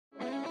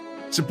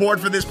Support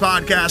for this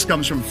podcast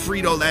comes from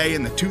Frito-Lay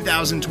and the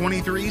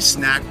 2023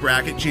 Snack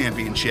Bracket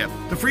Championship.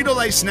 The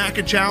Frito-Lay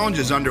Snack Challenge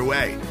is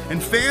underway,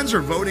 and fans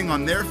are voting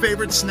on their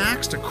favorite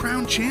snacks to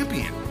crown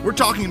champion. We're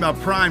talking about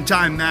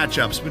prime-time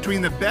matchups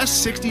between the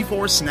best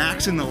 64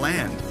 snacks in the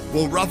land.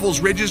 Will Ruffles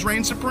Ridges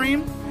reign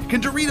supreme?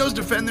 Can Doritos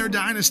defend their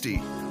dynasty?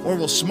 Or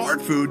will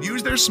Smart Food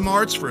use their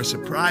smarts for a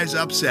surprise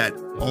upset?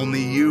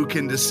 Only you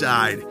can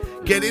decide.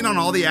 Get in on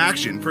all the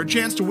action for a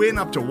chance to win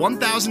up to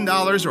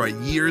 $1,000 or a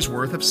year's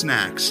worth of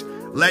snacks.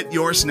 Let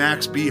your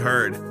snacks be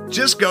heard.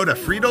 Just go to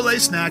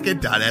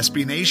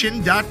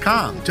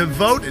fritolaysnacket.sbnation.com to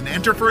vote and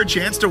enter for a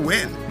chance to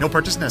win. No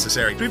purchase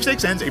necessary.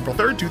 Sweepstakes ends April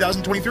 3rd,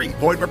 2023.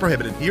 Void where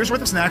prohibited. Year's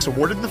worth of snacks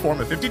awarded in the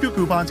form of 52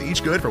 coupons,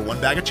 each good for one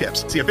bag of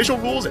chips. See official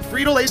rules at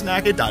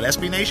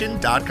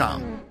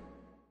fritolaysnacket.sbnation.com.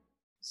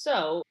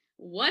 So,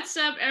 what's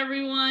up,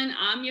 everyone?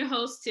 I'm your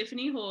host,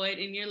 Tiffany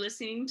Hoyd, and you're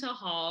listening to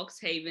Hogs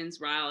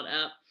Havens Riled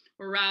Up.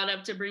 We're riled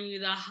up to bring you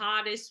the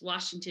hottest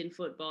Washington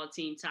football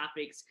team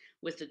topics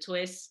with a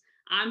twist.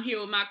 I'm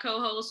here with my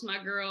co-host, my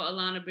girl,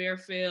 Allana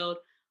Bearfield.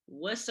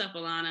 What's up,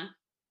 Allana?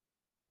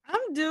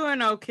 I'm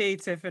doing okay,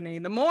 Tiffany.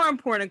 The more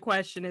important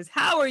question is,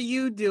 how are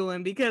you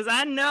doing? Because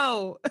I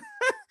know,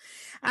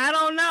 I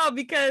don't know,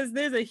 because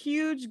there's a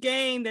huge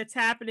game that's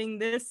happening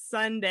this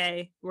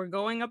Sunday. We're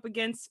going up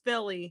against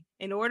Philly.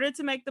 In order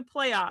to make the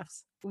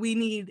playoffs, we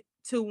need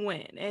to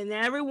win. And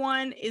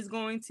everyone is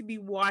going to be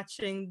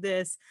watching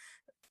this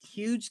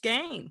huge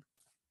game.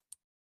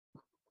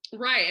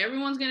 Right.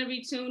 Everyone's going to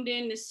be tuned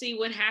in to see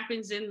what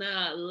happens in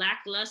the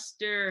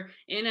lackluster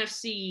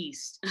NFC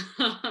East.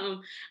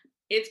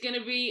 It's going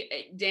to be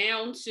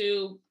down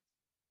to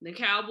the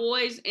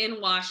Cowboys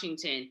in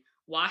Washington.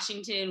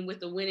 Washington,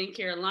 with the win in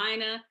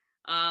Carolina,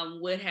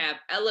 would have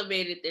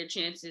elevated their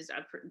chances.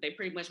 They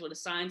pretty much would have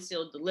signed,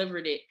 sealed,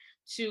 delivered it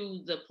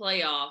to the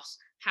playoffs.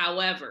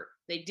 However,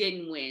 they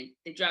didn't win.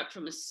 They dropped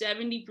from a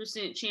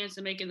 70% chance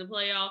of making the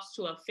playoffs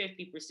to a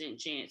 50%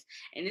 chance.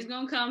 And it's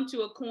going to come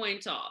to a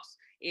coin toss.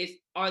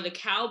 Are the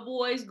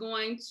Cowboys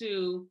going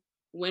to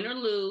win or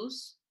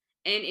lose?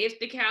 And if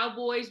the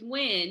Cowboys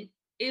win,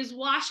 is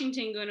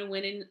Washington going to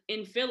win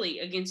in Philly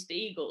against the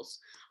Eagles?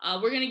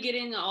 We're going to get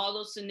into all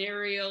those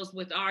scenarios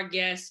with our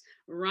guest,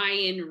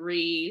 Ryan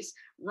Reeves.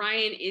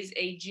 Ryan is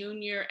a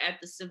junior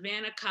at the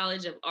Savannah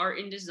College of Art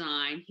and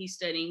Design. He's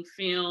studying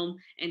film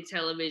and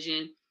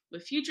television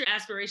with future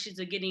aspirations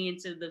of getting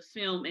into the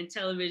film and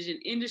television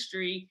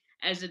industry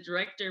as a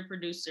director,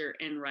 producer,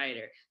 and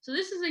writer. So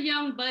this is a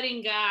young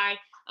budding guy.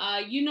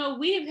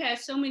 We have had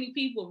so many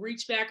people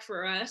reach back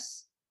for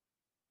us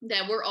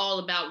that we're all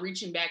about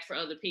reaching back for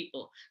other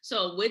people.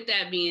 So with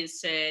that being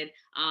said,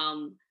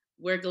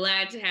 we're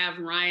glad to have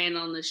Ryan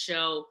on the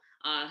show.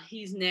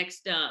 He's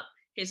next up.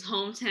 His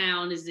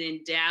hometown is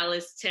in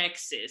Dallas,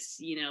 Texas,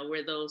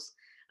 where those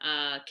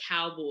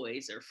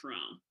Cowboys are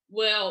from.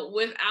 Well,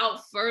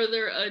 without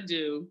further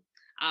ado,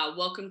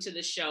 welcome to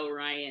the show,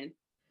 Ryan.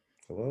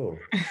 Hello.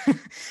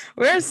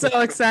 We're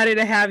so excited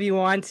to have you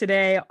on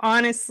today.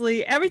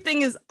 Honestly,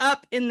 everything is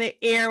up in the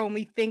air when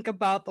we think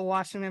about the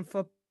Washington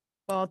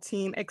football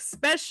team,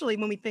 especially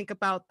when we think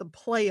about the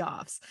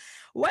playoffs.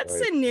 What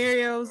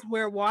scenarios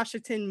where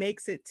Washington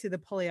makes it to the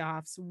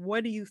playoffs?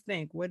 What do you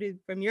think?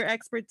 From your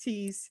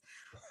expertise,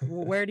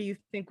 where do you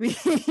think we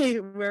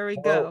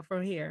go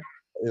from here?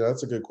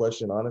 That's a good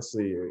question.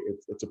 Honestly,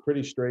 it's a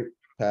pretty straight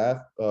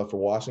path for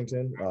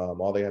Washington.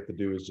 All they have to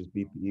do is just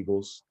beat the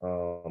Eagles.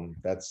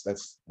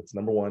 That's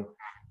number one,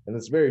 and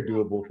it's very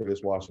doable for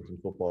this Washington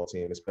football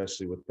team,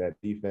 especially with that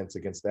defense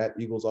against that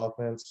Eagles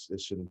offense.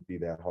 It shouldn't be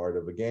that hard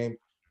of a game.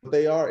 But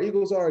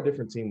Eagles are a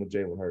different team with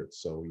Jalen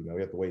Hurts, so we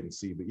have to wait and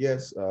see. But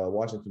yes,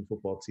 Washington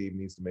football team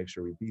needs to make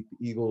sure we beat the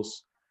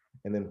Eagles,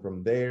 and then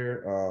from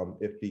there,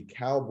 if the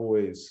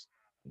Cowboys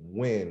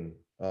win,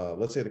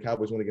 let's say the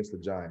Cowboys win against the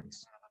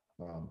Giants.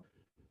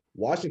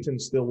 Washington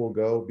still will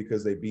go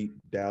because they beat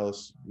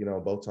Dallas,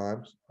 both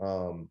times.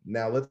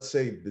 Now, let's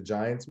say the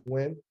Giants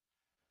win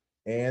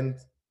and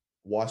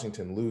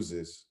Washington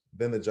loses,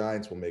 then the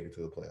Giants will make it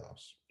to the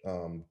playoffs,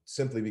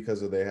 simply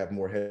because they have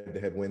more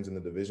head-to-head wins in the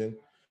division.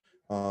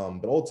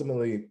 But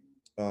ultimately,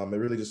 it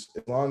really just,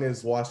 as long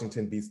as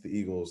Washington beats the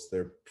Eagles,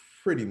 they're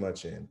pretty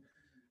much in.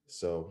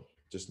 So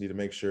just need to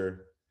make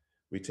sure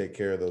we take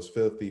care of those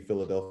filthy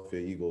Philadelphia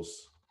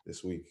Eagles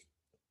this week.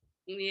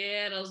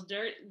 Yeah, those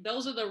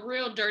are the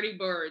real dirty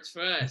birds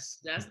for us.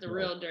 That's the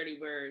real dirty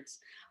birds.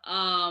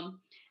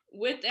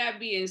 With that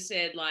being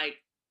said, I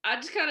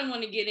just kind of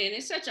want to get in.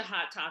 It's such a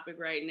hot topic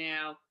right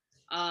now.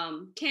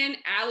 Can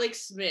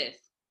Alex Smith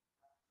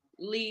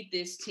lead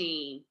this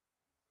team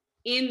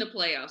in the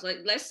playoffs?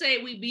 Let's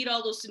say we beat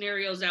all those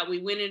scenarios out. We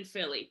win in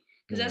Philly,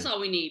 because that's all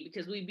we need,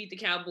 because we beat the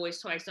Cowboys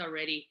twice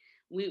already.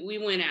 We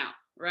went out,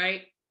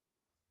 right?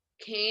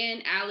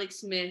 Can Alex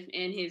Smith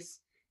and his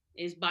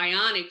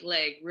bionic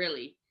leg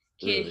really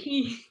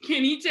he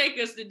take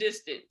us the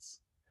distance?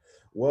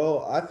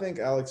 Well, I think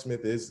Alex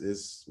Smith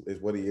is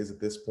what he is at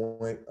this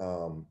point.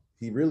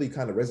 He really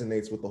kind of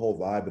resonates with the whole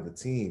vibe of the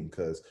team,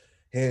 because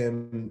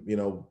him,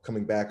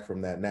 coming back from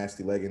that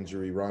nasty leg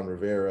injury, Ron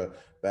Rivera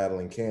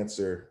battling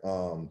cancer,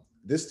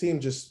 this team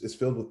just is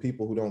filled with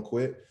people who don't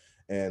quit.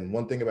 And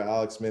one thing about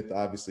Alex Smith,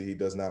 obviously, he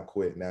does not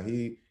quit. Now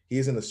he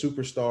isn't a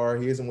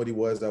superstar. He isn't what he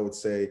was, I would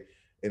say,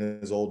 in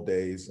his old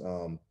days.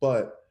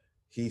 But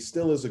he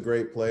still is a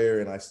great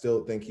player, and I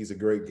still think he's a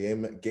great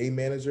game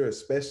manager,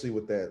 especially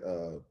with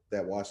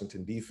that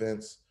Washington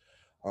defense.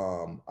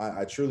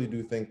 I truly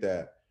do think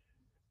that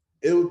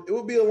it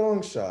would be a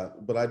long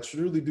shot, but I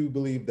truly do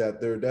believe that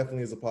there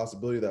definitely is a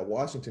possibility that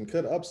Washington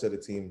could upset a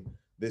team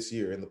this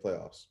year in the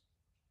playoffs.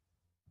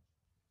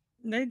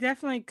 They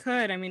definitely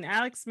could. I mean,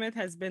 Alex Smith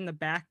has been the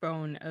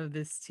backbone of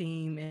this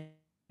team, and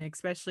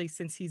especially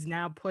since he's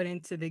now put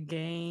into the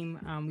game.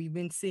 We've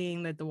been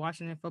seeing that the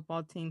Washington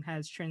football team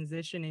has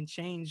transitioned and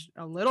changed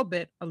a little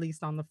bit, at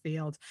least on the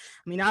field.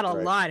 I mean, not a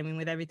Right. lot. I mean,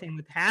 with everything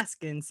with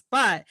Haskins,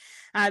 but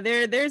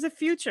there's a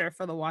future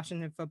for the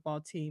Washington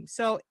football team.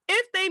 So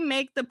if they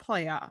make the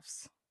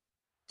playoffs,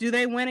 do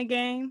they win a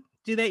game?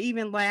 Do they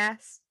even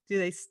last? Do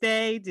they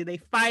stay? Do they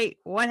fight?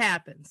 What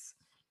happens?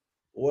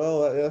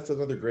 Well, that's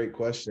another great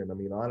question. I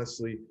mean,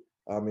 honestly,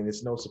 I mean,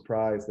 it's no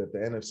surprise that the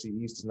NFC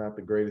East is not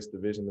the greatest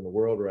division in the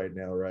world right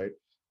now, right?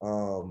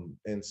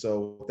 And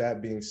so, with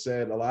that being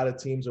said, a lot of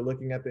teams are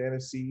looking at the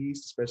NFC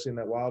East, especially in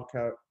that wild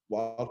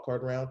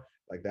card round.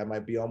 Like that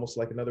might be almost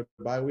like another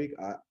bye week.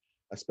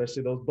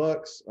 Especially those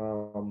Bucks.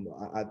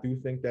 I do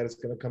think that it's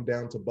going to come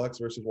down to Bucks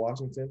versus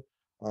Washington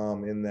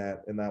in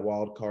that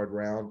wild card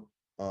round.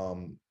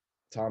 Um,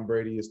 Tom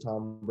Brady is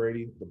Tom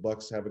Brady. The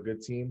Bucks have a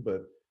good team,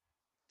 but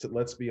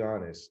let's be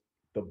honest,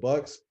 the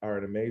Bucks are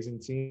an amazing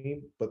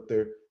team, but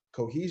their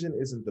cohesion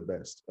isn't the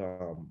best.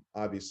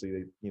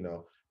 Obviously,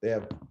 they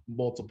have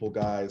multiple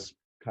guys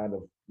kind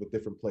of with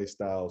different play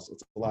styles.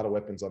 It's a lot of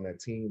weapons on that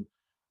team,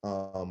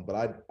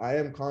 but I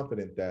am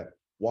confident that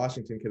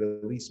Washington could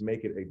at least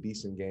make it a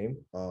decent game.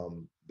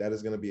 That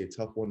is going to be a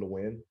tough one to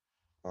win.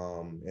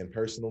 And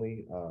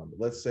personally,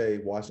 let's say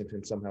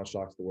Washington somehow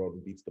shocks the world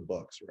and beats the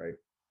Bucks, right?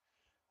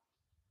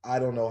 I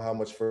don't know how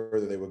much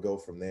further they would go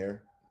from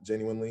there,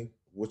 genuinely,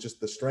 which is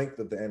the strength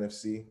of the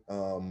NFC.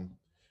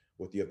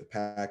 With you have the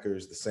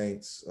Packers, the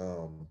Saints,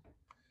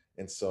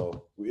 and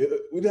so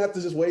we'd have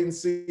to just wait and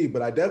see.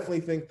 But I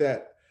definitely think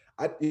that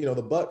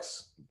the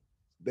Bucks.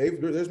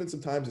 There's been some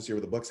times this year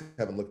where the Bucks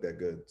haven't looked that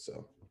good.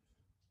 So.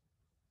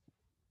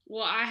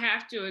 Well, I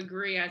have to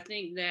agree. I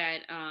think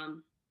that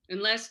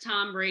unless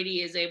Tom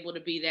Brady is able to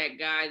be that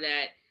guy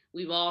that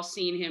we've all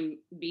seen him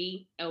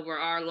be over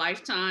our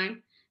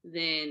lifetime,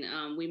 then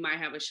we might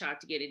have a shot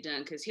to get it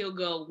done, because he'll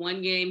go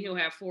one game, he'll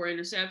have 4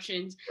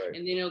 interceptions, Right.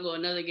 and then he'll go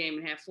another game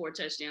and have 4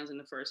 touchdowns in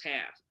the first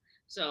half.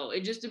 So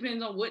it just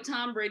depends on what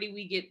Tom Brady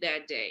we get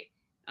that day,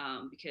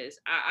 because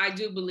I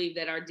do believe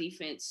that our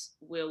defense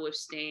will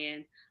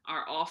withstand.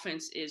 Our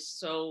offense is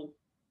so,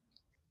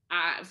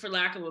 for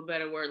lack of a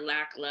better word,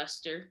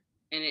 lackluster,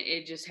 and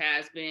it just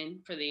has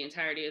been for the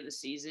entirety of the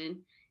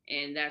season.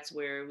 And that's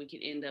where we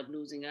could end up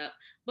losing up.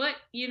 But,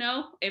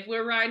 if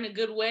we're riding a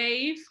good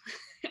wave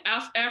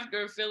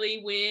after a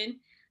Philly win,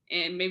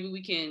 and maybe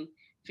we can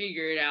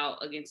figure it out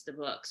against the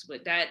Bucks.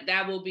 But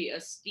that will be a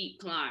steep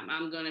climb.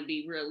 I'm going to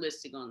be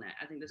realistic on that.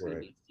 I think that's going to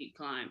be a steep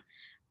climb.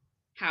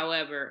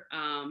 However,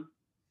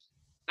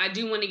 I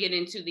do want to get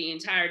into the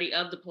entirety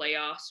of the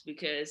playoffs,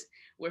 because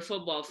we're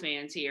football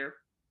fans here.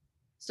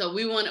 So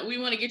we want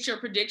to get your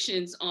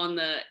predictions on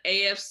the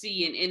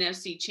AFC and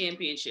NFC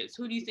championships.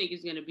 Who do you think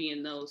is going to be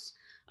in those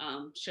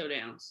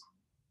showdowns?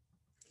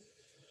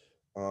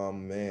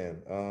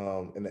 Man,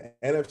 in the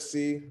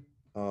NFC,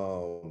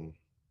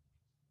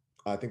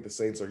 I think the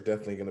Saints are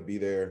definitely going to be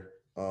there.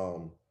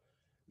 Now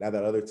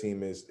that other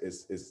team is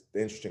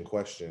the interesting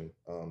question.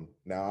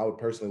 Now I would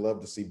personally love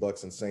to see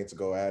Bucks and Saints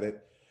go at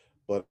it,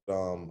 but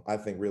I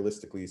think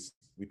realistically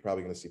we're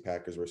probably going to see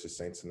Packers versus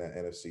Saints in that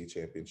NFC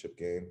championship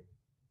game.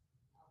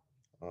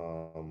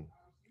 And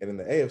in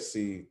the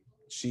AFC,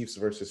 Chiefs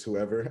versus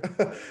whoever.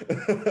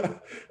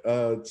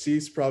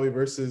 Chiefs probably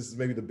versus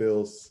maybe the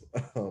Bills.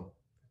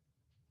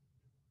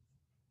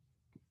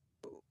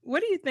 What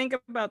do you think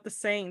about the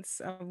Saints,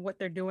 of what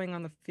they're doing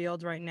on the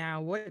field right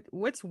now?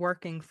 What's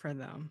working for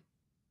them?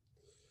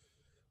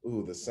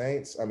 Ooh, the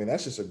Saints. I mean,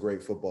 that's just a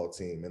great football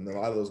team. And a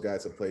lot of those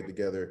guys have played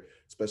together,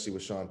 especially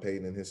with Sean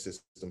Payton and his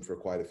system, for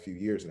quite a few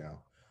years now.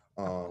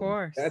 Of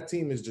course. That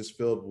team is just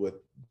filled with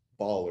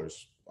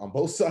ballers on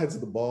both sides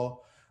of the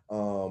ball.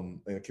 And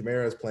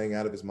Kamara is playing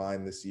out of his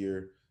mind this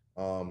year.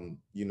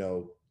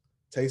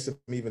 Taysom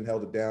even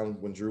held it down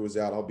when Drew was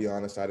out. I'll be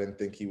honest, I didn't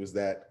think he was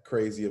that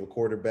crazy of a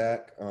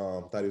quarterback.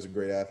 Thought he was a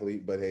great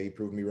athlete, but hey, he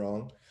proved me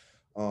wrong.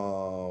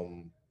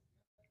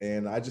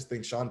 And I just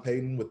think Sean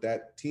Payton, with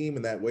that team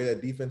and that way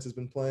that defense has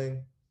been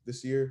playing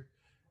this year,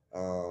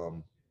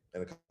 and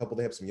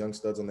they have some young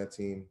studs on that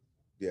team.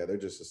 Yeah, they're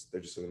just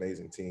an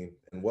amazing team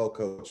and well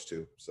coached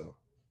too. So.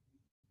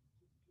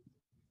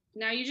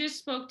 Now, you just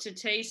spoke to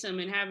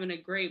Taysom and having a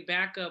great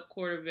backup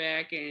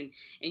quarterback, and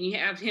you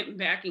have him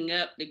backing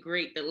up the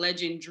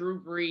legend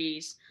Drew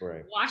Brees.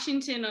 Right.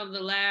 Washington of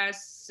the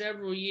last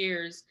several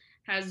years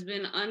has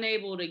been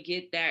unable to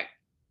get that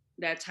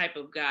type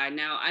of guy.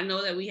 Now, I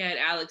know that we had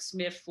Alex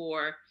Smith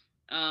for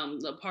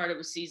the part of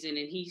a season,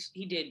 and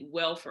he did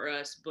well for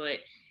us. But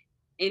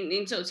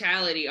in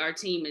totality, our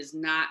team has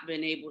not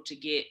been able to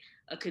get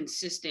a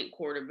consistent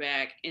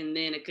quarterback and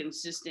then a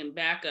consistent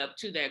backup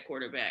to that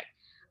quarterback.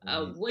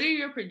 What are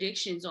your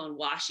predictions on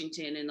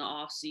Washington in the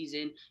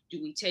offseason?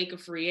 Do we take a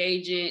free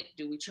agent?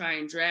 Do we try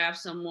and draft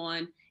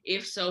someone?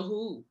 If so,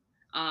 who?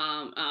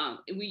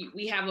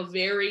 We have a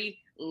very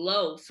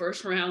low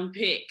first round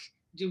pick.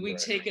 Do we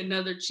take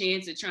another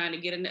chance at trying to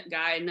get a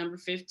guy at number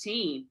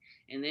 15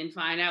 and then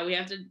find out we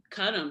have to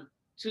cut him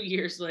 2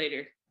 years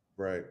later?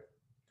 Right.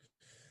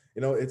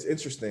 It's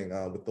interesting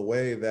with the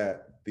way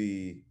that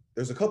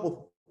there's a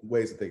couple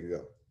ways that they could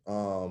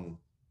go.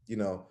 You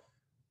know,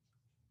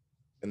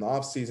 in the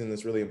off season,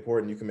 it's really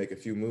important. You can make a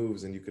few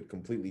moves and you could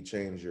completely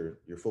change your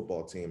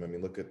football team. I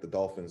mean, look at the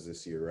Dolphins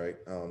this year, right?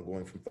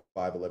 Going from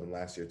 5-11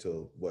 last year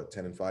to what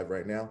 10-5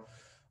 right now.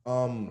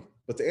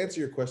 But to answer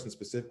your question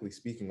specifically,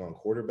 speaking on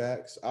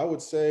quarterbacks, I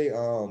would say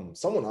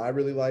someone I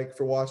really like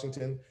for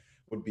Washington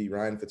would be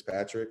Ryan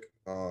Fitzpatrick.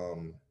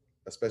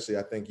 Especially,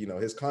 I think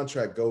his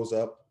contract goes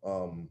up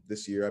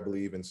this year, I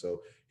believe, and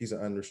so he's an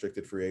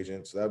unrestricted free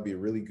agent. So that would be a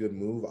really good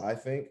move, I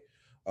think.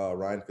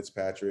 Ryan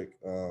Fitzpatrick,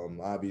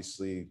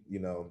 obviously,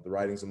 the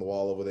writing's on the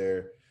wall over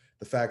there.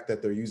 The fact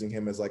that they're using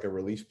him as like a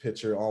relief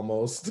pitcher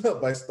almost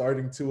by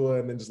starting Tua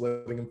and then just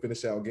letting him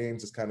finish out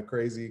games is kind of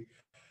crazy.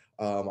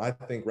 I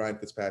think Ryan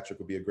Fitzpatrick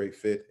would be a great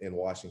fit in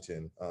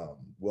Washington.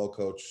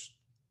 Well-coached,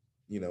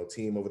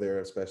 team over there,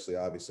 especially,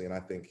 obviously. And I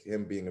think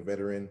him being a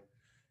veteran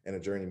and a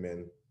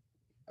journeyman,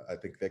 I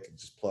think they could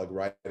just plug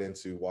right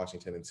into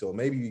Washington until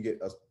maybe you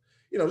get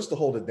just to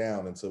hold it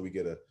down until we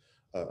get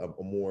a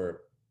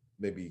more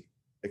maybe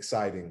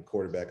exciting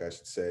quarterback, I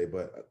should say.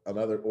 But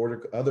other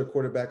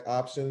quarterback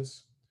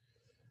options,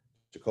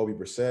 Jacoby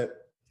Brissett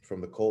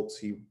from the Colts,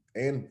 he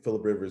and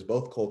Phillip Rivers,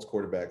 both Colts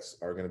quarterbacks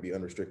are going to be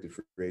unrestricted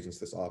free agents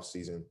this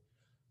offseason.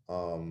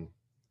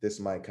 This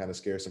might kind of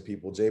scare some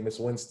people. Jameis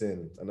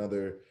Winston,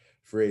 another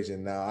free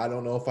agent. Now, I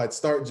don't know if I'd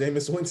start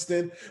Jameis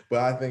Winston, but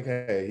I think,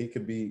 hey, he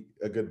could be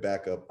a good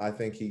backup. I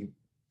think he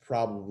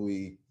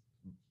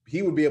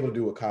would be able to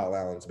do what Kyle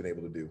Allen's been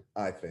able to do,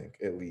 I think,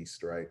 at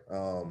least, right?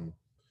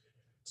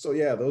 So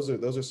yeah, those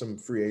are some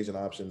free agent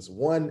options.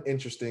 One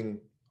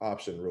interesting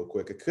option, real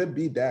quick, it could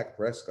be Dak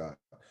Prescott.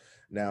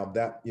 Now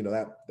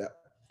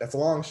that's a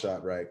long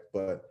shot, right?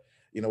 But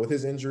with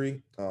his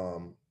injury,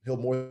 he'll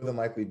more than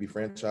likely be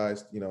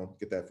franchised.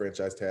 Get that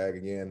franchise tag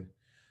again.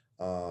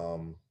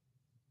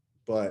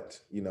 But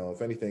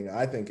if anything,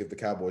 I think if the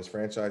Cowboys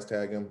franchise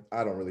tag him,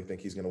 I don't really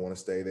think he's going to want to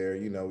stay there.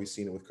 We've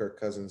seen it with Kirk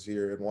Cousins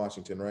here in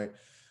Washington, right?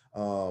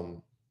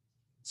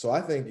 So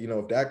I think,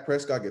 if Dak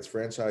Prescott gets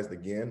franchised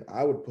again,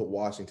 I would put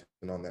Washington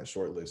on that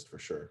short list for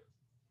sure.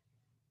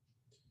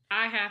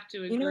 I have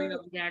to agree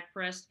with Dak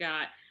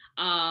Prescott.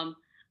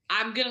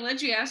 I'm going to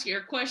let you ask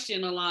your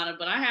question, Allana,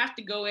 but I have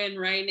to go in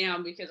right now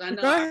because I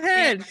know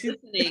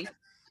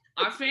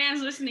our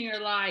fans listening are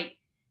like,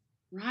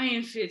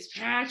 Ryan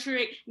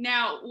Fitzpatrick.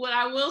 Now, what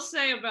I will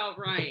say about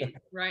Ryan,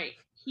 right?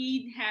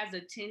 He has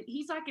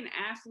he's like an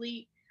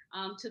athlete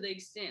to the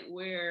extent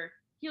where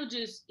he'll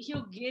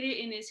get it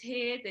in his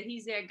head that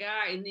he's that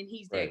guy, and then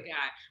he's that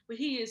guy. But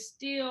he is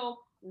still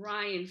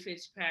Ryan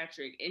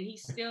Fitzpatrick, and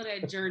he's still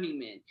that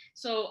journeyman.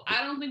 So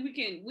I don't think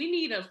we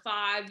need a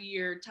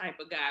 5-year type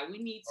of guy. We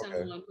need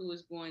someone who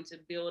is going to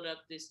build up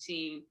this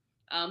team.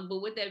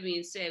 But with that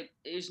being said,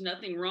 there's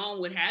nothing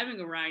wrong with having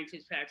a Ryan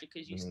Fitzpatrick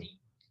because you see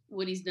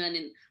what he's done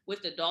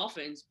with the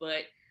Dolphins.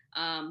 But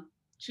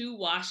to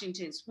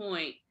Washington's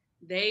point,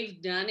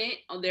 they've done it.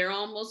 They're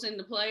almost in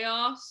the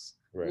playoffs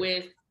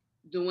with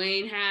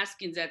Dwayne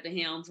Haskins at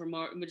the helm for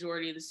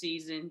majority of the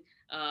season.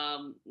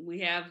 We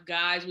have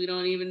guys we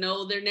don't even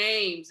know their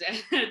names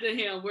at the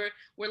helm.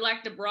 We're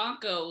like the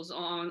Broncos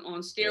on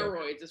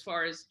steroids as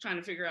far as trying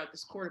to figure out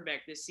this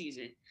quarterback this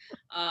season.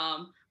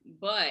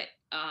 But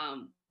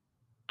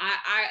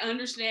I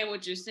understand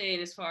what you're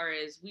saying as far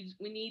as we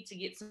need to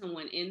get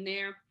someone in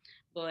there.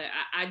 But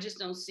I just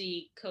don't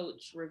see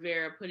Coach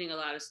Rivera putting a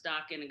lot of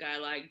stock in a guy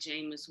like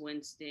Jameis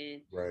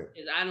Winston. Right.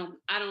 I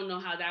don't know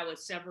how that would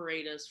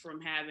separate us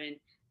from having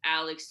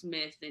Alex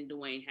Smith and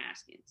Dwayne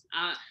Haskins.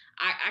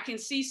 I can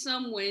see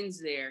some wins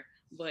there,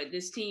 but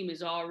this team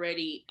is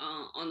already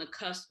on the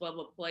cusp of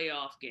a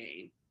playoff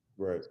game.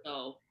 Right.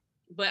 So,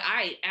 but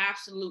I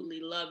absolutely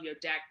love your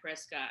Dak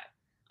Prescott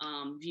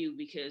view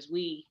because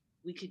we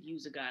could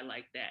use a guy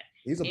like that.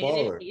 He's a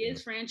baller. He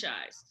is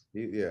franchised.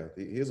 He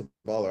is a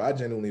baller. I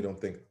genuinely don't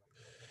think,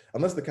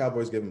 unless the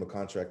Cowboys give him a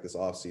contract this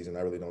offseason,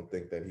 I really don't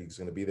think that he's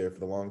going to be there for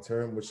the long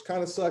term, which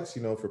kind of sucks,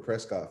 for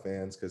Prescott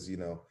fans, because he's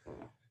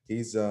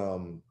he's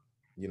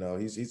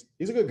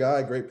a good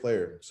guy, great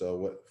player.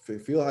 So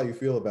feel how you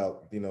feel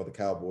about the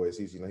Cowboys.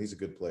 He's a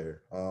good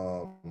player.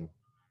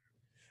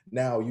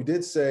 Now you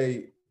did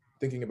say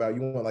thinking about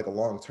you want like a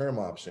long-term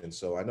option.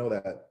 So I know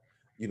that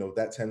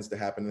that tends to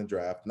happen in the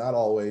draft. Not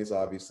always,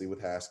 obviously,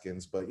 with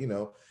Haskins, but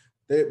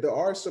there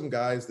are some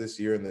guys this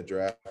year in the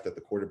draft at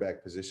the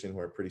quarterback position who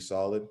are pretty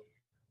solid.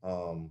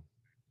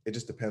 It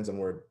just depends on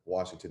where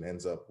Washington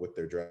ends up with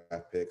their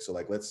draft pick. So,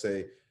 like, let's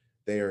say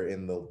they are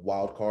in the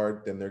wild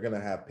card, then they're going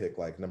to have pick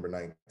like number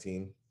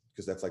 19,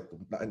 because that's like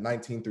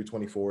 19 through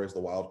 24 is the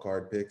wild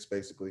card picks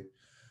basically.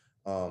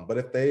 But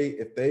if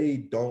they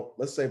don't,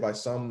 let's say by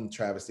some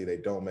travesty they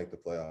don't make the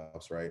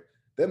playoffs, right?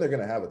 Then they're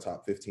going to have a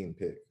top 15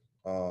 pick.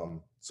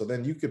 So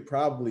then you could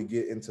probably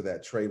get into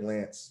that Trey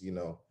Lance,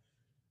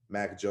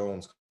 Mac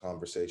Jones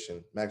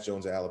conversation. Mac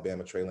Jones at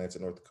Alabama, Trey Lance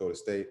at North Dakota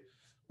State,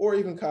 or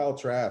even Kyle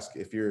Trask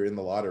if you're in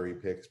the lottery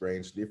picks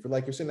range. If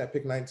you're sitting at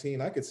pick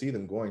 19, I could see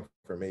them going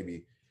for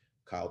maybe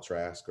Kyle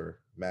Trask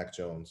or Mac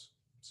Jones.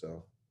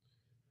 So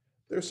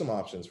there's some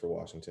options for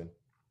Washington.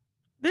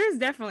 There's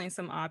definitely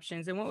some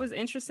options. And what was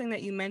interesting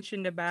that you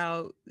mentioned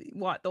about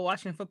what the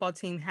Washington football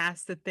team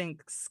has to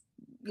think,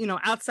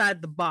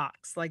 outside the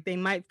box. Like they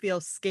might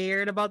feel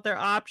scared about their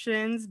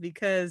options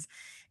because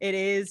it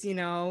is,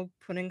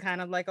 putting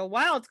kind of like a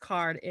wild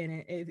card in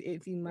it,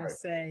 if you must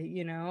say,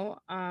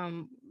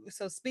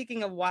 So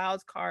speaking of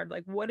wild card,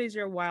 like what is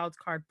your wild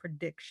card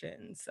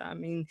predictions? I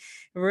mean,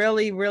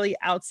 really, really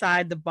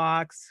outside the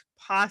box,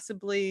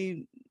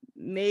 possibly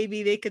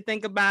maybe they could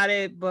think about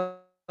it,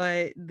 but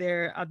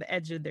they're on the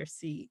edge of their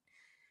seat.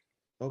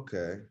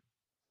 Okay.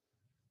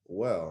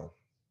 Well,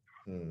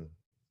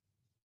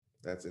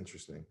 that's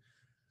interesting.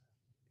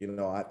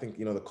 I think,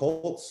 the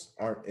Colts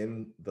aren't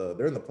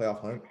they're in the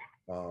playoff hunt.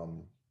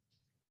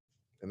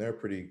 And they're a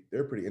pretty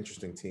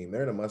interesting team.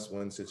 They're in a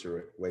must-win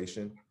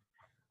situation.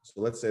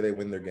 So let's say they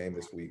win their game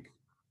this week.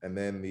 And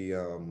then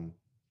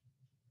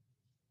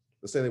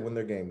let's say they win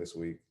their game this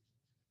week,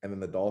 and then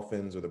the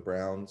Dolphins or the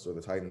Browns or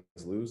the Titans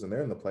lose, and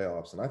they're in the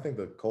playoffs. And I think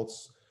the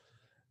Colts,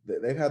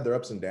 they've had their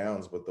ups and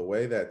downs, but the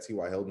way that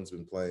T.Y. Hilton's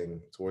been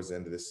playing towards the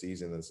end of this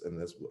season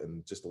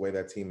and just the way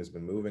that team has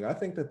been moving, I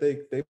think that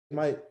they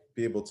might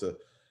be able to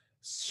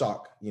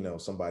shock,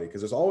 somebody,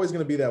 because there's always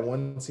going to be that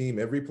one team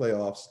every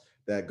playoffs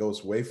that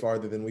goes way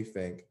farther than we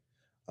think.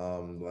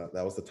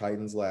 That was the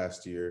Titans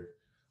last year,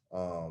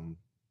 but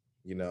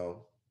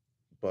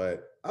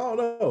I don't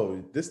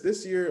know.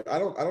 This year, I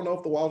don't know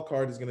if the wild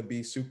card is going to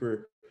be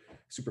super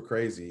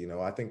crazy.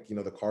 I think,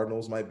 the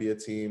Cardinals might be a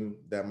team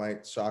that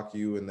might shock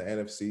you in the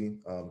NFC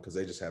because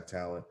they just have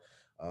talent.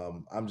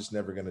 I'm just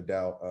never going to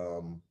doubt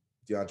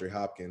DeAndre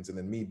Hopkins. And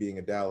then me being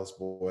a Dallas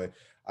boy,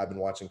 I've been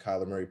watching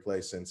Kyler Murray play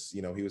since,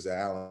 he was at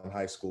Allen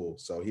High School,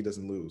 so he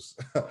doesn't lose.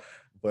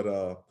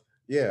 But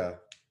yeah.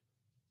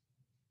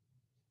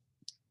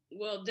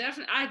 Well,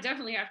 I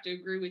definitely have to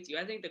agree with you.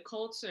 I think the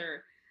Colts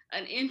are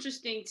an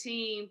interesting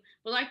team,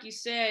 but like you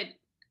said,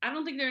 I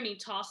don't think there are any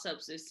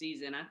toss-ups this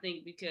season. I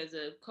think because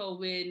of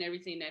COVID and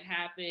everything that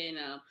happened,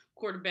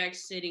 quarterbacks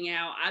sitting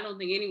out, I don't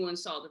think anyone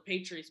saw the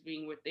Patriots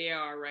being what they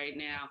are right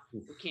now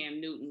with Cam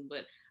Newton.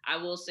 But I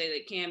will say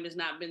that Cam has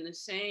not been the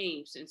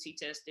same since he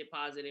tested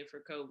positive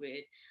for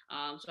COVID.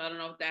 So I don't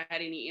know if that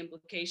had any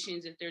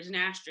implications, if there's an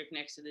asterisk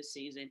next to this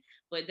season.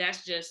 But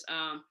that's just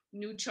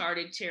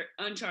uncharted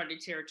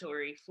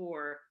territory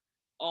for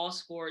all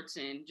sports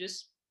and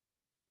just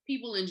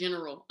people in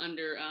general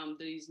under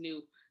these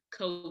new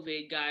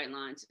COVID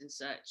guidelines and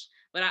such.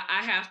 But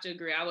I have to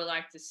agree. I would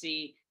like to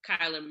see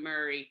Kyler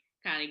Murray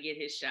kind of get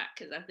his shot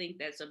because I think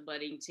that's a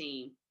budding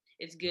team.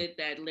 It's good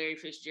that Larry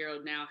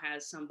Fitzgerald now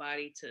has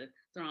somebody to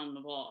throw him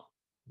the ball.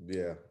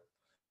 Yeah.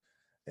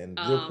 And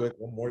real quick,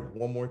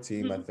 one more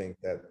team. I think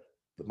that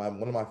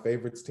one of my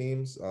favorites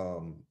teams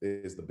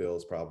is the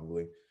Bills.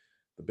 Probably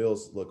the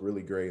Bills look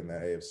really great in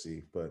that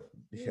AFC. But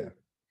yeah.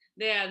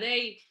 Yeah,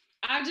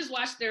 I just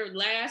watched their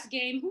last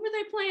game. Who were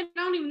they playing?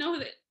 I don't even know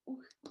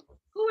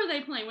who were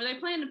they playing? Were they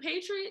playing the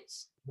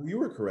Patriots? You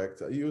were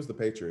correct. You was the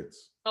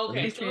Patriots.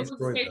 Okay, so it was the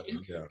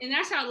Patriots. Yeah. And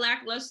that's how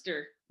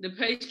lackluster the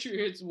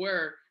Patriots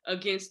were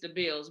against the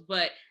Bills.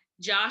 But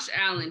Josh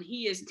Allen,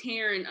 he is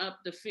tearing up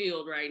the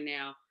field right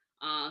now.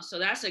 So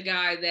that's a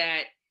guy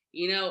that,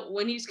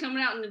 when he's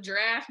coming out in the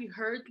draft, you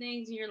heard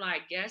things and you're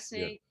like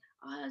guessing,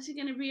 is he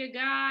going to be a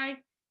guy?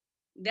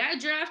 That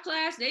draft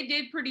class, they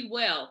did pretty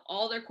well.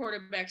 All their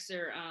quarterbacks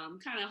are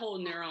kind of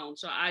holding their own.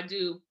 So I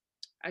do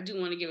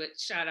want to give a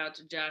shout out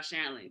to Josh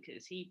Allen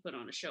because he put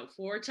on a show.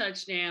 4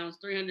 touchdowns,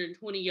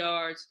 320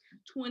 yards,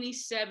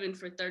 27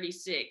 for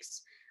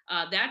 36.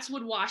 That's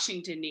what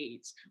Washington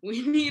needs.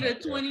 We need a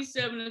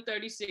 27 to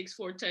 36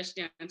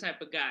 4-touchdown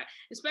type of guy,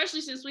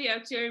 especially since we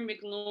have Terry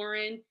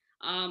McLaurin.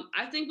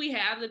 I think we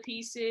have the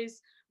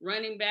pieces.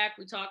 Running back,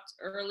 we talked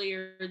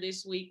earlier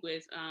this week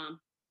with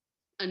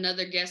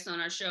another guest on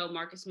our show,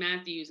 Marcus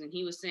Matthews, and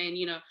he was saying,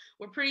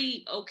 we're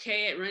pretty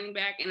okay at running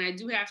back. And I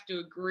do have to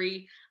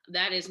agree,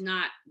 that is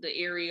not the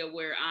area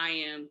where I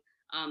am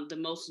the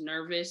most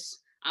nervous.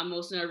 I'm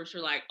most nervous for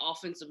like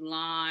offensive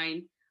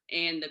line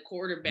and the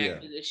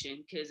quarterback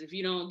position. Because if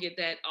you don't get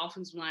that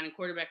offensive line and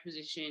quarterback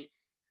position,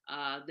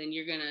 then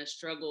you're gonna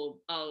struggle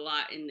a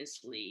lot in this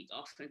league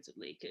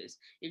offensively because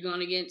you're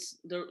going against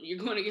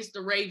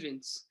the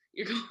Ravens.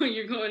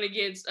 You're going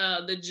against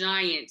the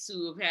Giants,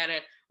 who have had a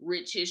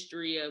rich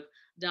history of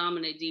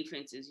dominant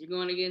defenses. You're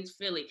going against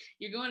Philly.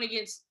 You're going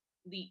against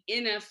the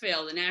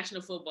NFL, the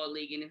National Football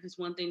League, and if it's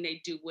one thing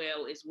they do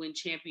well is win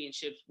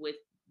championships with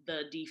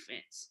the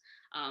defense.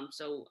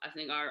 So I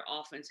think our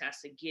offense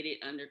has to get it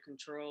under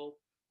control.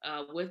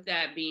 With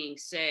that being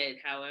said,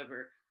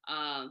 however,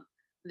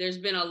 there's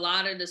been a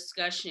lot of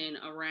discussion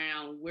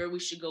around where we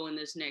should go in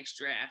this next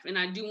draft. And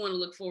I do want to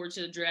look forward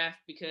to the draft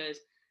because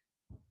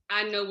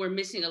I know we're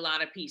missing a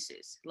lot of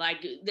pieces.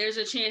 Like there's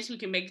a chance we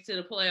can make it to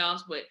the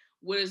playoffs, but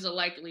what is the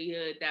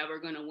likelihood that we're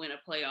going to win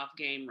a playoff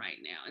game right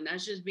now? And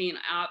that's just being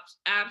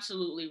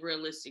absolutely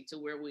realistic to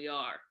where we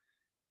are.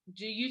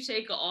 Do you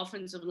take an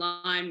offensive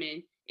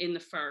lineman in the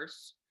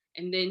first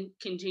and then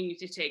continue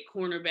to take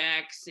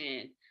cornerbacks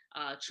and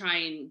try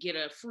and get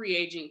a free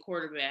agent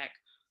quarterback?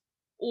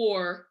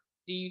 Or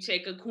do you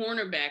take a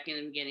cornerback in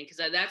the beginning?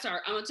 Because that's I'm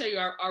going to tell you,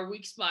 our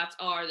weak spots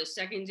are the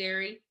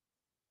secondary,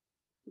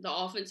 the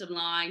offensive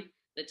line,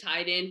 the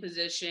tight end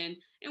position,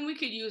 and we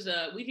could use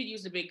a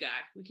big guy.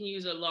 We can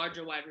use a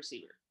larger wide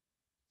receiver.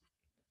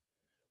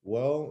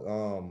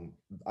 Well,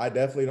 I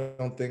definitely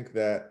don't think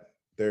that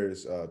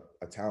there's a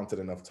talented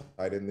enough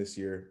tight end this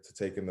year to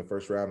take in the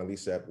first round, at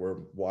least at where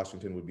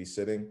Washington would be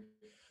sitting.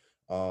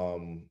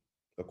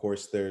 Of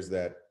course, there's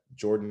that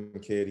Jordan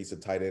kid. He's a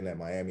tight end at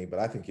Miami, but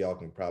I think y'all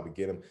can probably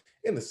get him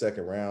in the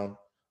second round.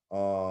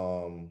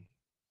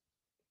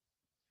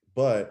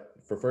 But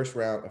for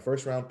a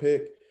first round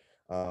pick,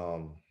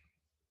 um,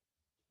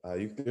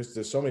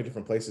 there's so many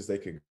different places they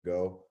could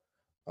go.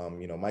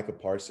 Micah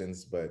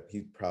Parsons, but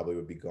he probably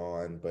would be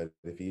gone. But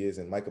if he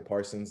isn't, Micah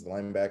Parsons, the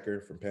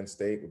linebacker from Penn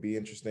State, would be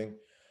interesting.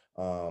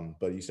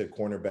 But you said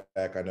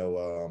cornerback. I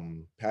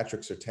know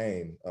Patrick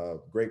Surtain,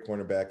 great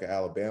cornerback at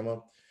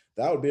Alabama.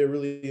 That would be a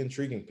really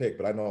intriguing pick.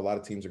 But I know a lot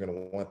of teams are going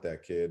to want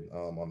that kid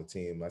on the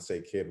team. I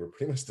say kid, we're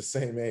pretty much the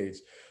same age.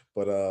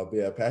 But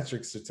yeah,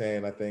 Patrick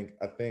Surtain,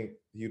 I think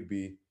he'd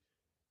be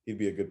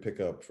a good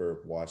pickup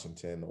for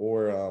Washington.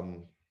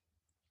 Or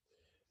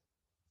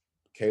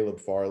Caleb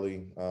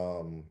Farley.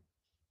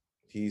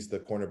 He's the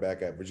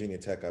cornerback at Virginia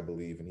Tech, I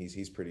believe, and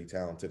he's pretty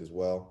talented as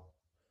well.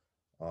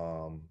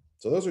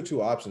 So those are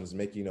two options.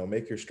 Make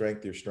your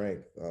strength your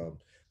strength.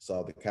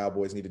 So the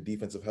Cowboys needed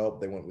defensive help.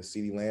 They went with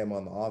CeeDee Lamb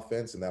on the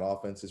offense, and that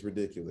offense is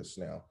ridiculous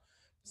now.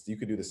 So you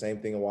could do the same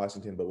thing in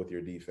Washington, but with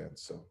your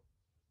defense. So.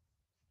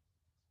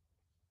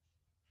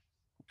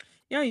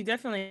 Yeah, you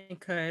definitely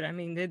could. I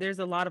mean, there's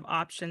a lot of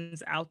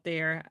options out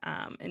there,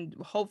 and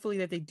hopefully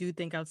that they do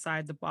think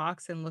outside the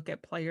box and look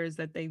at players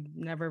that they've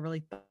never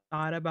really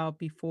thought about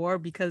before.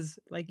 Because,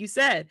 like you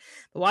said,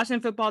 the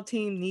Washington football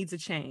team needs a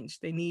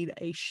change. They need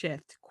a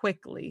shift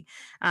quickly,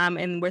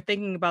 and we're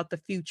thinking about the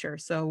future.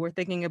 So we're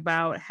thinking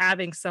about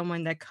having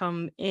someone that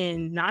come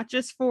in not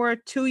just for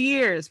 2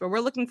 years, but we're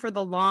looking for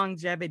the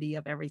longevity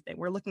of everything.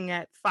 We're looking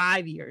at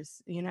 5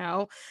 years.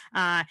 And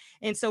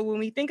so when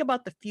we think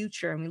about the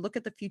future and we look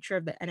at the future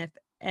of the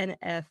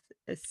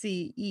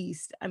NFC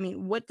East, I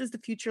mean, what does the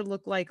future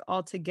look like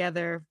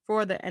altogether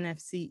for the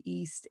NFC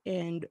East?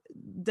 And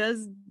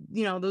does,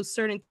 those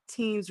certain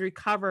teams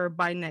recover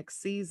by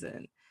next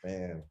season?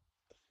 Man.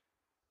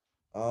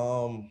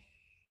 So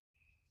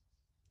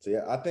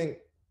yeah, I think,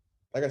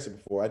 like I said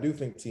before, I do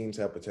think teams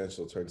have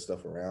potential to turn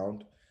stuff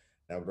around.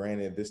 Now,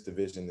 granted, this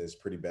division is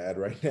pretty bad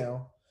right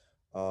now.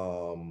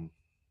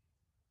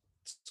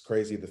 It's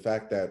crazy the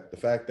fact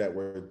that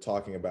we're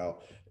talking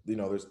about,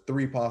 there's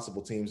three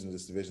possible teams in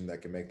this division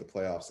that can make the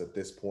playoffs at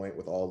this point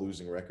with all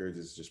losing records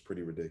is just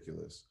pretty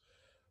ridiculous.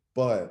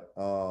 But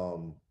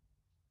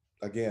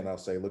again, I'll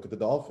say look at the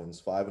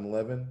Dolphins,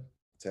 5-11,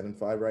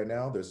 10-5 right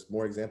now. There's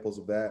more examples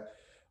of that.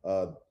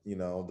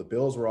 The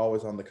Bills were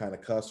always on the kind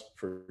of cusp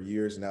for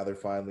years, and now they're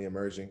finally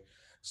emerging.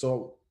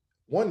 So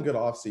one good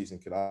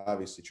offseason could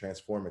obviously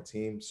transform a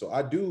team. So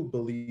I do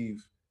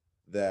believe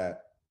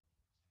that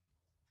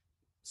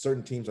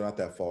certain teams are not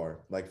that far.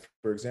 Like,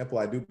 for example,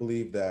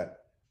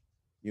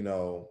 you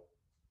know,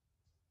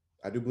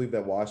 I do believe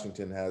that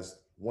Washington has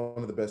one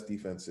of the best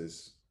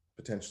defenses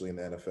potentially in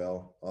the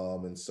NFL.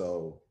 And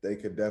so they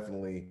could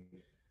definitely,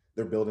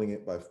 they're building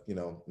it by,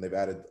 they've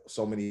added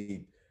so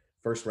many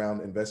first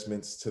round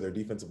investments to their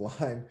defensive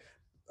line.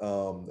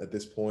 At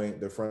this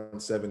point, their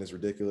front seven is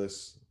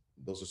ridiculous.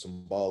 Those are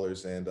some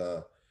ballers. And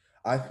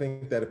I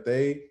think that if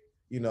they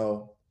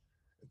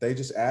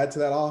just add to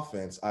that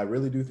offense, I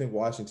really do think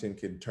Washington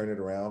can turn it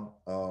around.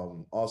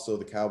 Also,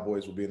 the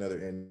Cowboys will be another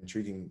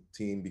intriguing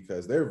team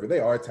because they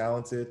are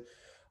talented.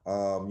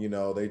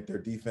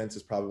 Their defense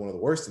is probably one of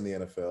the worst in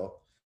the NFL.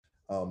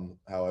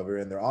 However,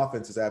 and their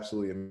offense is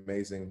absolutely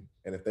amazing.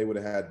 And if they would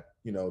have had,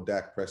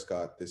 Dak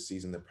Prescott this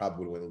season, that probably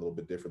would have went a little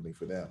bit differently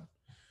for them.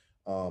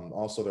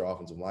 Also, their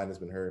offensive line has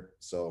been hurt.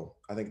 So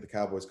I think the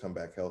Cowboys come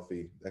back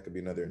healthy. That could be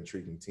another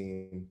intriguing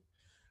team.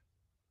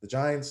 The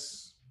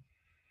Giants,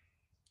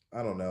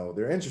 I don't know.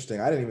 They're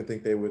interesting. I didn't even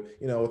think they would,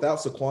 without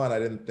Saquon, I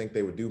didn't think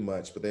they would do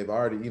much, but they've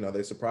already,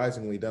 they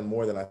surprisingly done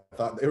more than I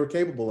thought they were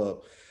capable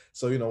of.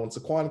 So, when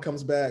Saquon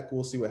comes back,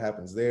 we'll see what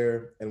happens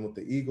there. And with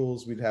the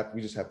Eagles, we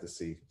just have to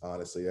see,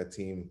 honestly, that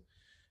team,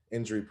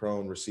 injury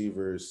prone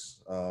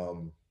receivers.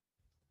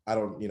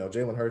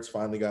 Jalen Hurts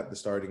finally got the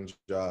starting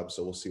job.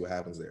 So we'll see what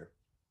happens there.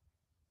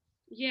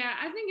 Yeah,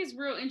 I think it's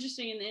real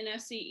interesting in the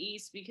NFC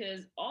East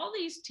because all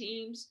these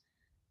teams,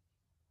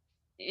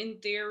 in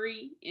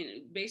theory,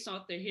 and based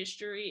off their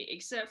history,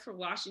 except for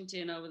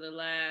Washington over the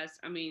last,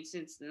 I mean,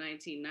 since the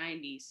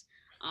 1990s.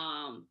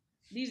 Um,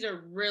 these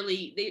are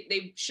really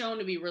they've shown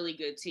to be really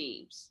good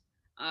teams,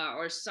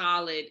 or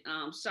solid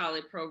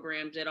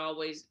programs that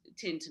always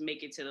tend to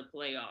make it to the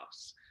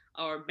playoffs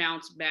or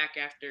bounce back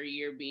after a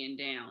year being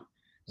down.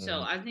 So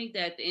Mhm. I think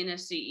that the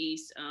NFC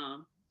East,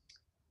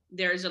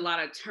 there's a lot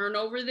of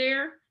turnover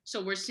there.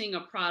 So we're seeing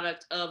a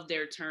product of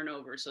their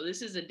turnover. So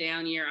this is a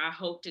down year. I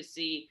hope to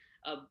see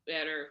a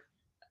better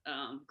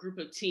group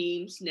of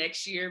teams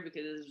next year,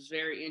 because it was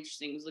very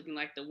interesting. It was looking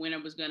like the winner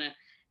was going to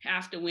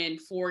have to win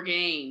 4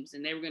 games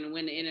and they were going to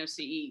win the NFC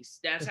East.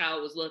 That's how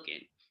it was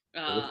looking. It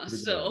looks Uh, pretty bad.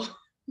 so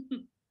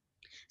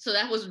so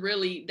that was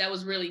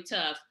really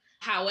tough.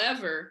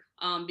 However,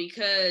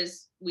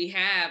 because we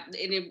have,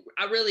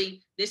 I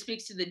really, this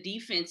speaks to the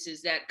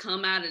defenses that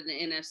come out of the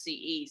NFC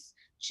East.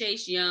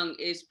 Chase Young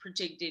is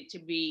predicted to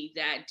be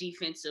that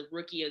defensive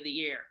rookie of the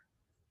year.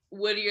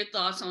 What are your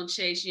thoughts on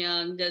Chase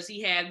Young? Does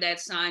he have that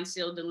sign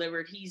still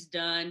delivered? He's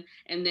done.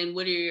 And then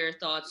what are your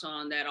thoughts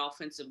on that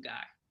offensive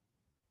guy?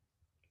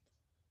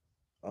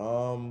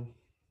 Um,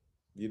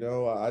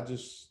 I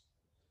just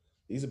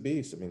he's a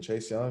beast. I mean,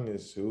 Chase Young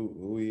is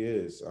who he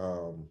is.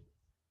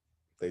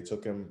 They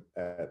took him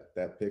at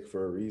that pick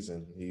for a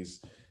reason. He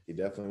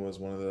definitely was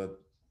one of the,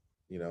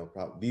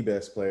 probably the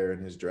best player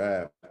in his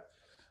draft.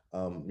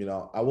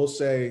 I will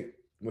say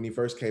when he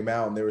first came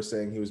out and they were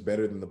saying he was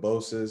better than the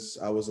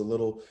Bosas, I was a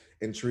little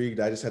intrigued.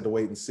 I just had to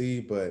wait and see,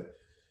 but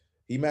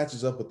he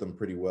matches up with them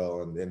pretty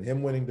well. And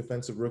him winning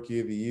Defensive Rookie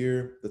of the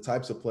Year, the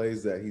types of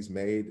plays that he's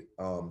made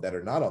that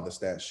are not on the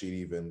stat sheet,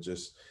 even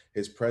just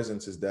his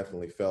presence is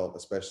definitely felt,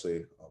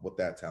 especially with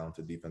that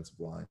talented defensive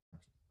line.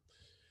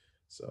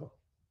 So,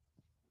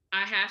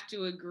 I have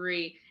to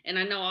agree. And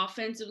I know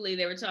offensively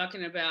they were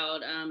talking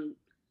about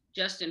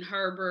Justin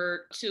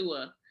Herbert,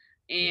 Tua,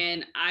 yeah.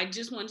 and I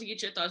just wanted to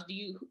get your thoughts. Do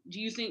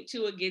you think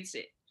Tua gets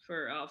it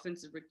for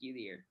offensive rookie of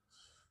the year?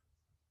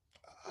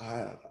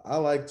 I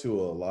like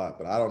Tua a lot,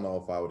 but I don't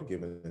know if I would have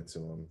given it to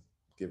him.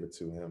 Give it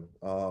to him.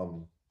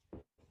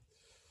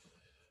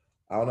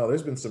 I don't know.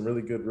 There's been some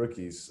really good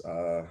rookies.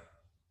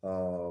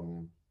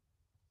 Um,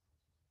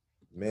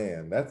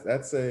 Man,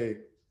 that's a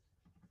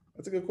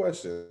good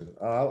question.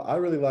 I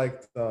really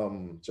liked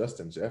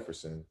Justin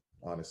Jefferson,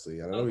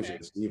 honestly. I know he's a Okay.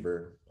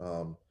 receiver,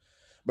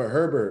 but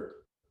Herbert,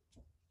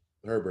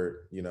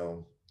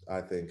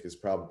 I think is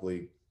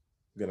probably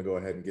going to go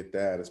ahead and get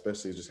that,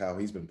 especially just how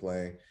he's been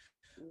playing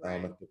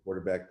Right. at the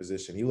quarterback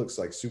position. He looks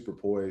like super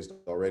poised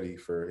already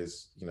for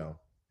his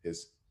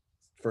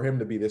for him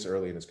to be this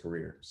early in his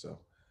career. So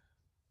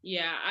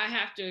Yeah, I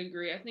have to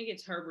agree. I think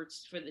it's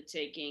Herbert's for the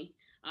taking.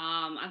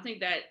 I think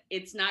that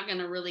it's not going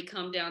to really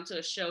come down to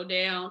a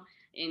showdown,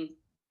 and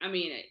I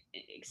mean,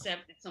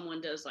 except if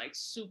someone does like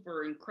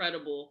super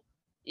incredible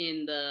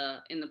in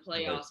the right.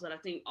 playoffs. But I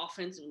think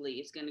offensively,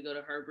 it's going to go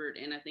to Herbert,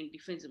 and I think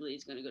defensively,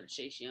 it's going to go to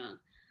Chase Young.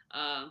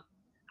 Uh,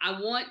 I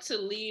want to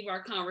leave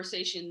our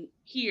conversation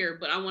here,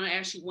 but I want to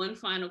ask you one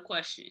final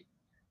question.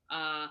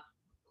 Uh,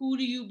 who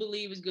do you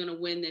believe is going to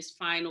win this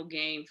final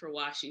game for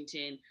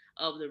Washington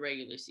of the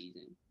regular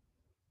season?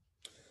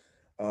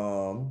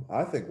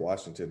 I think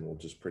Washington will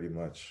just pretty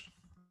much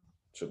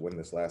should win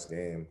this last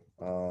game.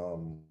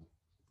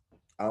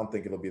 I don't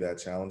think it'll be that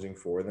challenging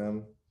for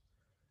them.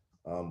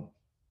 Um,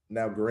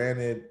 Now,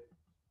 granted,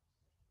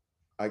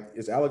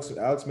 is Alex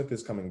Smith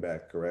is coming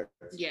back, correct?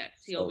 Yes,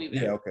 he'll So be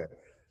yeah, back. okay,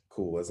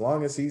 cool. As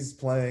long as he's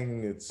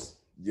playing, it's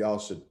y'all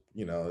should,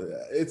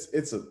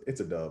 it's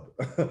a dub.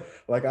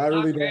 Like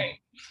Okay.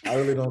 I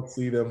really don't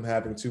see them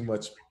having too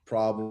much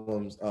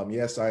problems.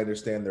 Yes, I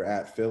understand they're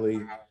at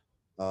Philly,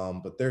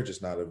 but they're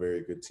just not a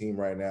very good team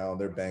right now.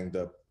 They're banged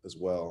up as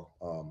well.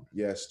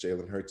 Yes,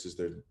 Jalen Hurts is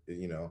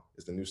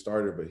is the new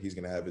starter, but he's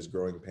gonna have his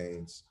growing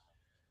pains.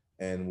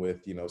 And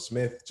with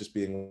Smith just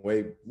being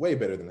way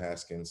better than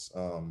Haskins,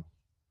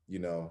 you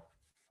know,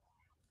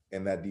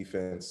 and that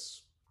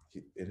defense,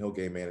 and he'll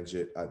game manage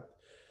it.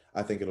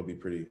 I think it'll be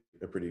pretty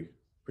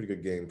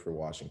good game for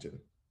Washington.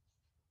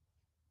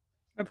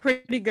 A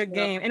pretty good Well,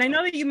 game. And I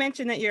know that you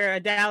mentioned that you're a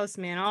Dallas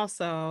man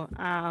also.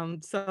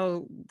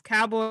 So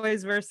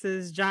Cowboys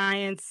versus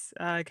Giants.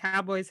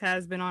 Cowboys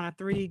has been on a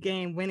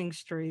 3-game winning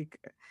streak.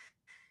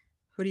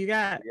 Who do you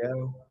got?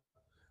 Yeah.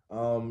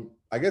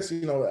 I guess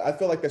I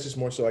feel like that's just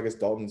more so. I guess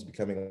Dalton's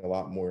becoming a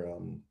lot more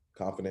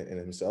confident in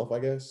himself. I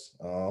guess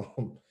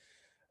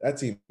that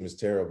team is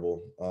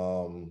terrible.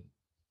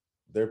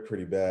 They're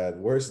pretty bad.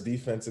 Worst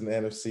defense in the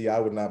NFC. I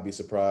would not be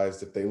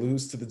surprised if they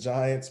lose to the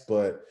Giants,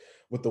 but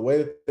with the way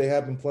that they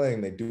have been playing,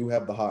 they do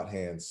have the hot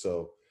hands.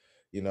 So,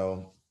 you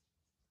know,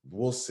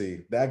 we'll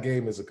see. That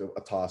game is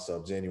a toss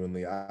up.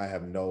 Genuinely, I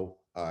have no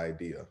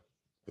idea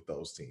with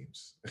those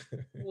teams.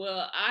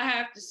 well, I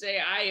have to say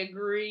I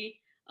agree.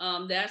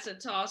 That's a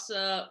toss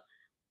up.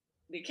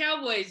 The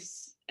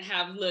Cowboys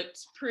have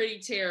looked pretty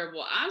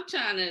terrible. I'm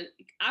kind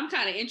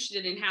of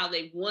interested in how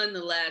they won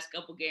the last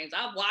couple games.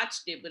 I've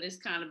watched it, but it's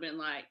kind of been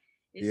like,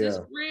 is this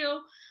Yeah.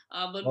 real?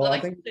 But Well, I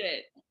like think you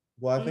said,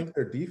 Well, I think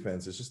their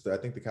defense is just, I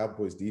think the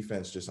Cowboys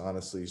defense just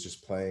honestly is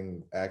just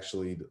playing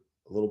actually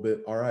a little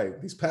bit all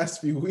right. These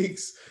past few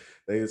weeks,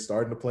 they are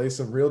starting to play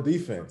some real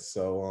defense.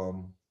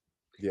 So,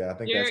 yeah, I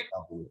think that's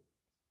probably it.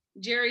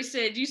 Jerry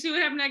said, "Do you see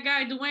what happened to that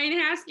guy, Dwayne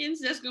Haskins?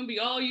 That's going to be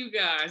all you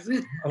guys."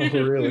 Oh,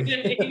 really?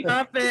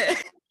 Stop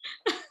it.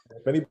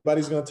 If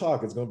anybody's going to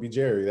talk, it's going to be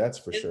Jerry. That's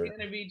for sure. It's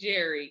going to be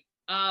Jerry.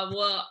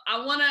 Well,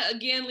 I want to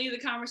again leave the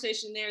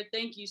conversation there.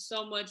 Thank you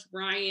so much,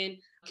 Brian.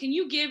 Can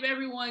you give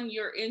everyone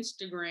your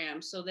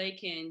Instagram so they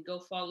can go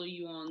follow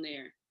you on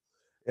there?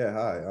 Yeah,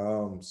 hi.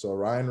 So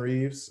Ryan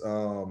Reeves,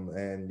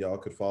 and y'all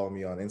could follow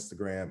me on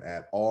Instagram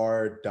at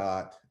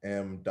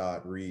r.m.reeves.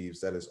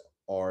 That is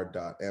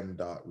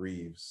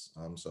r.m.reeves.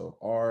 So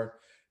r.m.reeves.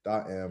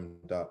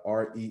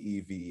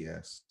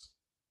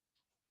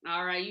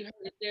 All right, you heard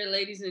it there,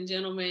 ladies and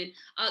gentlemen.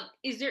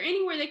 Is there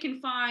anywhere they can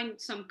find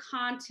some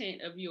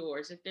content of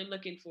yours if they're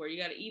looking for it?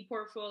 You got an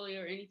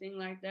e-portfolio or anything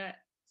like that?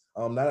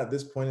 Not at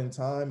this point in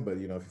time, but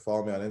if you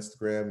follow me on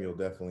Instagram, you'll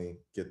definitely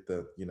get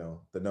the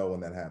know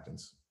when that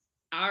happens.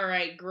 All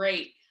right,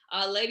 great.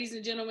 Ladies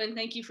and gentlemen,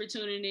 thank you for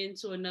tuning in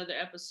to another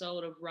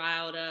episode of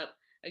Rile'd Up.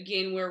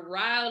 Again, we're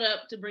riled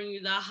up to bring you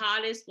the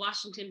hottest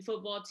Washington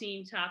football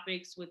team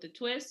topics with a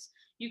twist.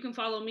 You can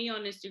follow me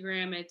on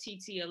Instagram at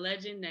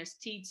TTAlegend. That's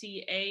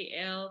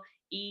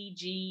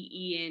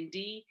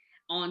TTALEGEND.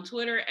 On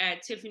Twitter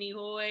at Tiffany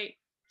Hoyd,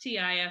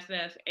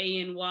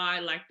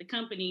 TIFFANY, like the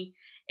company,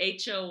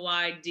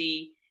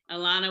 HOYD.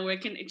 Allana, where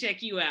can I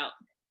check you out?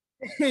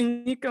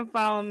 You can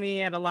follow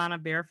me at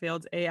Allana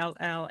Barefield,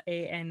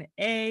 ALLANA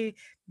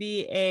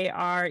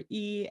BAREFIELD.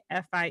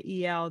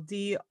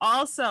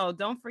 Also,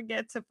 don't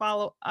forget to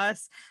follow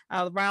us,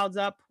 Rile'd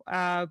Up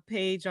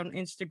page on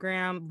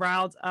Instagram,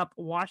 Rile'd Up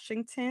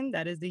Washington.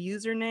 That is the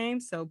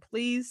username. So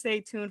please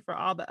stay tuned for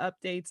all the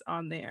updates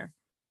on there.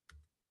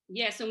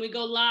 Yes, and we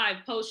go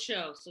live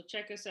post-show, so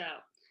check us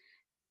out.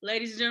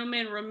 Ladies and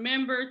gentlemen,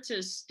 remember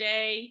to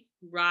stay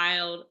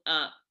riled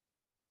up.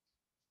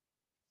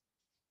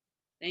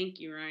 Thank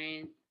you,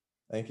 Ryan.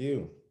 Thank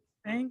you.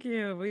 Thank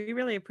you. We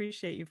really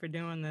appreciate you for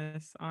doing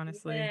this,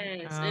 honestly.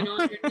 Yes, and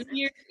on your New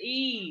Year's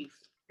Eve.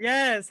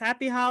 Yes,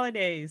 happy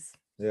holidays.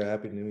 Yeah,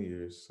 happy New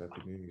Year's.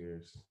 Happy New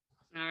Year's.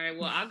 All right,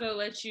 well, I'll go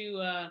let you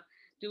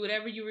do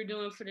whatever you were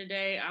doing for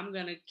today. I'm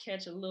going to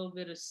catch a little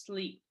bit of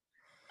sleep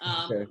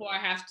before I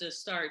have to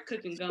start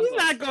cooking gumbo. He's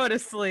not going to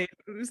sleep.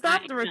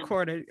 Stop the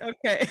recording.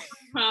 Okay.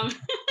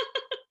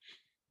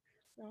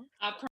 I